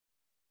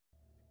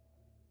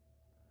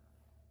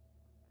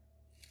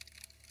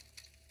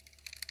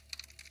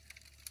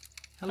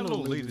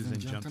Hello, ladies and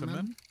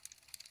gentlemen.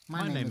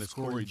 My name is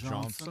Corey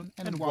Johnson,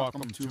 and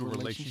welcome to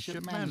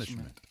Relationship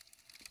Management.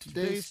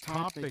 Today's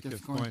topic is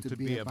going to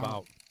be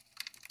about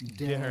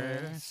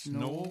there's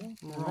no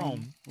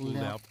room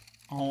left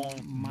on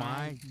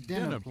my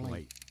dinner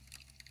plate.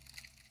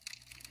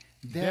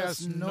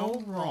 There's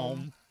no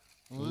room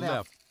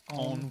left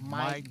on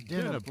my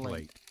dinner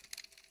plate.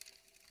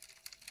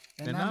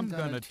 And I'm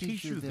going to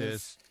teach you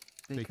this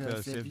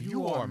because if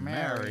you are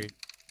married,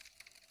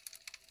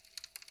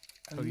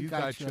 or you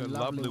got your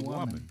lovely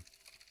woman,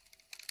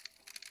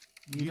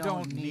 you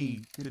don't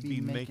need to be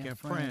making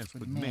friends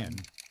with men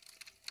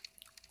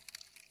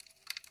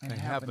and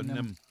having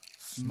them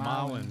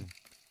smiling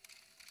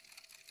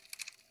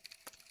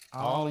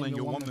all in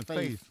your woman's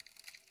face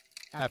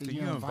after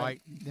you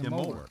invite them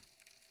over.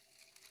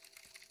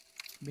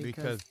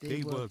 Because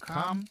they will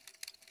come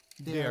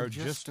there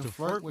just to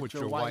flirt with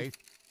your wife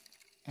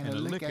and to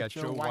look at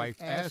your wife's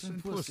ass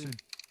and pussy.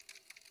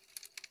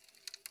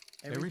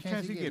 Every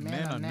chance you get,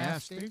 men are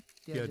nasty,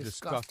 they're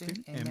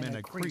disgusting, and men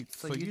are creeps.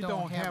 So you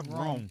don't have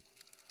room.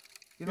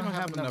 You don't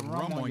have enough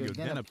room on your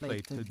dinner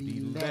plate to be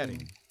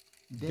letting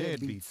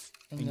deadbeats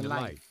in your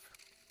life.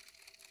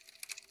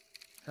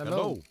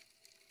 Hello.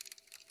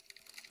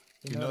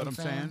 You know what I'm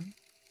saying?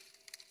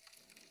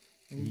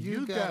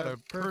 You got a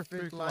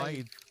perfect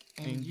life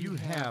and you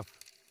have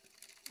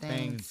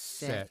things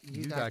set.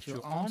 You got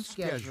your own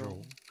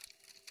schedule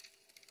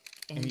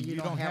and you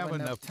don't have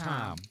enough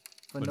time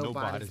for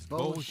nobody's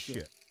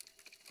bullshit.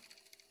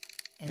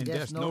 And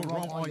there's no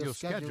room on your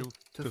schedule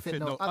to fit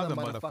no other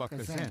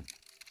motherfuckers in.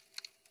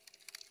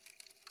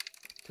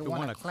 To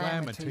want to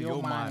climb into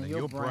your mind and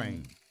your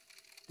brain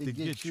to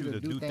get you to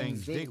do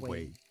things their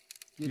way.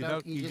 You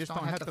just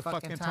don't have the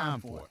fucking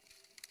time for it.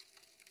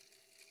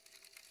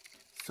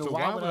 So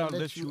why would I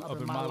let you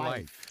up in my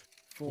life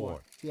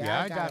for?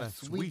 Yeah, I got a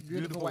sweet,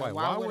 beautiful wife.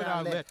 Why would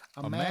I let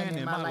a man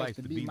in my life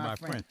to be my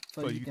friend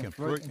so you can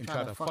flirt and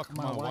try to fuck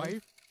my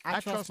wife? I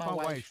trust my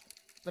wife,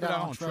 but I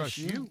don't trust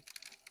you.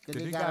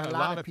 Because they got a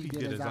lot of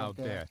people out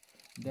there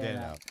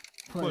that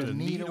put a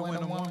needle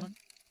in a woman,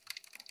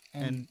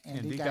 and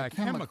they got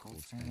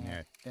chemicals in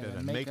there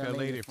that'll make a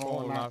lady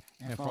fall out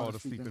and fall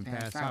asleep and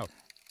pass out.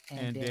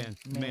 And then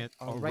men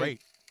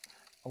rape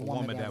a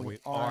woman that way,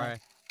 or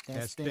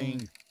that's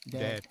thing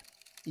that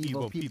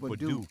evil people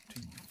do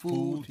to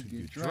food, to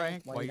your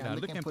drink, while you're not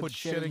looking, put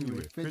shit in your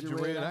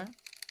refrigerator.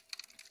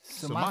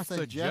 So my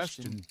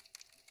suggestion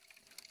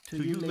to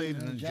you,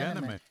 ladies and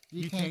gentlemen,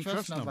 you can't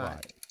trust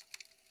nobody.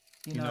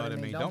 You know what I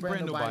mean? Don't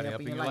bring nobody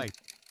up in your life.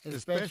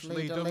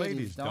 Especially the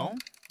ladies.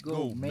 Don't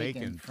go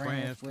making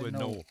friends with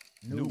no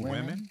new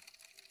women.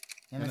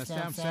 You understand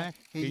what I'm saying?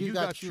 Here you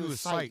got you a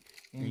site,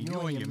 and you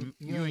and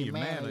your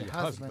man or your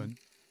husband,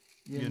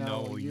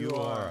 you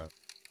are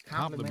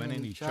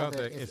complimenting each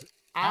other. It's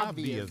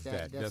obvious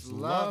that there's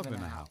love in the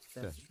house.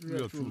 That's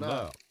real true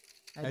love.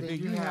 And then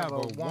you have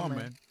a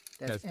woman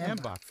that's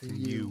inboxing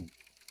you.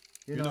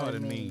 You know what I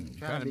mean?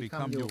 Trying to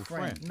become your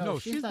friend. No,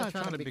 she's not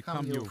trying to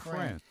become your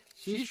friend.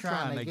 She's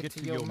trying to get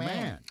to your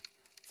man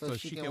so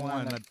she can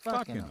wind up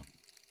fucking him.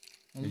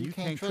 And you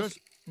can't trust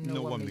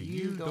no woman.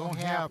 You don't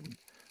have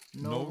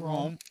no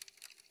room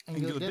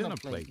in your dinner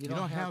plate. You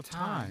don't have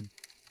time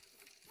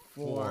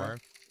for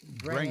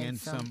bringing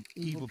some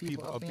evil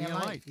people up in your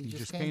life. You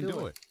just can't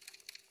do it.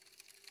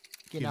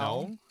 You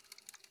know?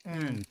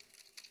 And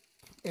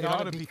it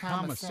ought to be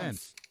common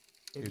sense.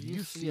 If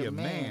you see a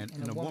man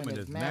and a woman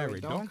that's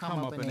married, don't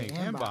come up in their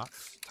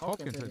inbox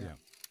talking to them.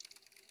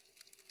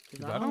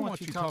 Because I don't want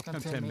you talking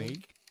to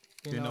me.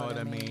 You know what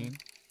I mean?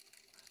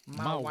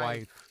 My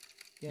wife,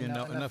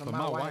 enough of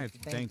my wife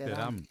to think that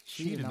I'm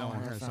cheating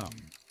on her or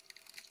something.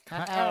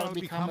 It ought to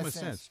be common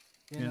sense.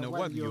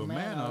 Whether you're a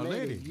man or a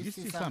lady, you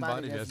see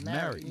somebody that's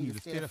married, you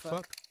stay the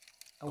fuck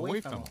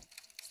away from them.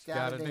 Stay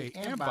out of their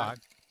inbox.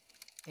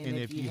 And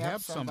if you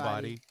have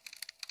somebody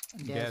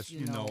that's,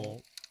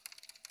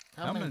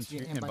 coming to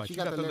your inbox, you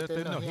got to let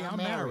them know, hey, I'm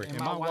married, and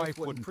my wife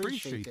wouldn't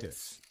appreciate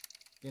this.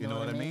 You know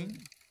what I mean?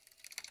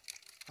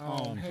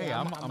 Hey,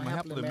 I'm a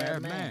happily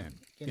married man.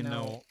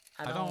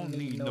 I don't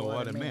need no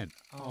other men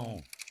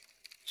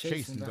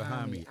chasing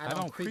behind me. I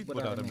don't creep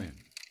with other men.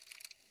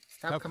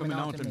 Stop coming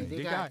on to me.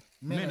 They got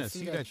men that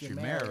see that you're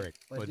married,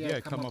 but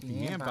they'll come up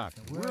in your inbox.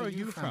 Where are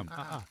you from?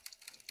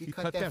 You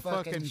cut that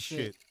fucking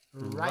shit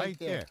right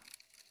there.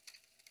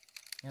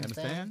 You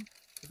understand?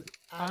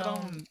 I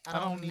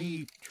don't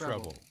need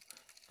trouble.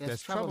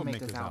 There's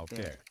troublemakers out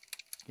there.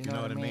 You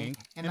know what I mean?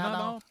 And I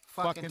don't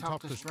fucking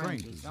talk to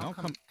strangers. Don't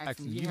come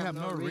asking me. You have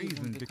no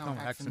reason to come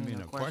asking me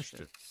no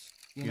questions.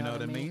 You know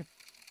what I mean?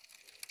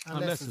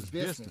 Unless it's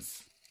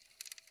business.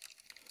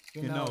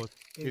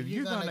 If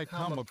you're going to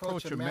come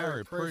approach a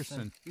married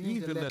person, you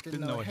need to let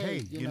them know,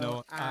 hey,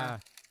 I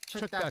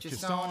checked out your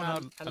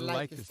song. I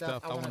like your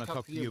stuff. I want to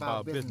talk to you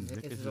about business.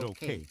 Is it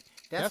okay?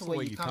 That's the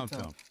way you come to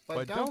them.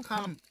 But don't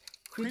come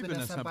creeping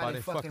in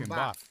somebody's fucking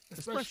box.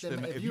 Especially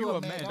if you're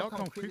a man, don't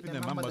come creeping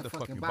in my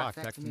motherfucking box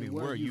asking me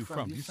where are you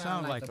from. You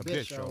sound like a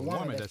bitch or a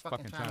woman that's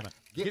fucking trying to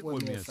get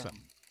with me or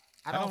something.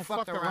 I don't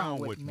fuck around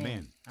with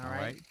men, all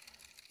right?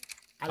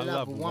 I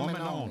love a woman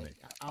only.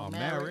 I'm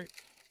married.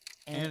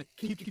 And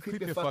keep your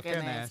creepy fucking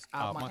ass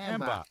out my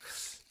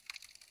inbox.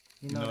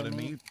 You know what I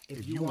mean?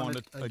 If you want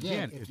to,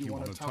 again, if you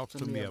want to talk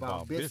to me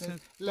about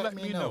business, let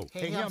me know.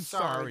 Hey, I'm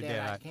sorry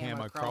that I came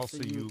across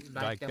to you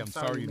like I'm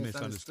sorry you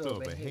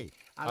misunderstood, but hey,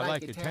 I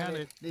like your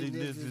talent,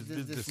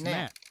 this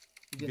snap.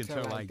 You can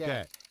tell like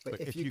that.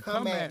 But if you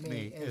come at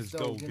me as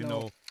though,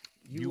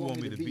 you want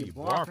me to be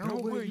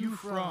barking, where you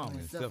from,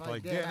 and stuff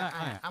like that,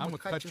 I'm going to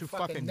cut your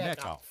fucking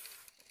neck off.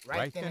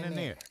 Right then and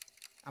there.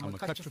 I'm going to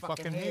cut your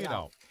fucking head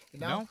off.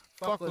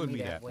 Fuck with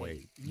me that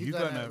way. You're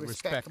going to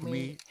respect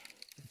me.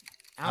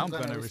 I'm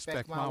going to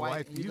respect my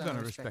wife. You're going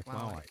to respect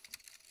my wife.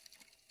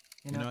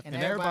 And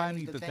everybody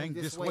needs to think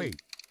this way.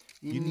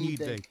 You need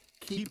to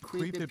keep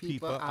creeping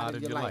people out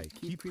of your life.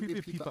 Keep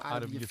creeping people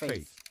out of your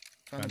face.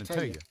 Trying to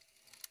tell you,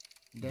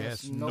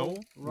 there's no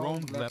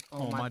room left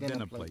on my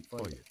dinner plate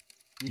for you.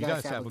 You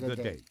guys have a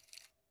good day.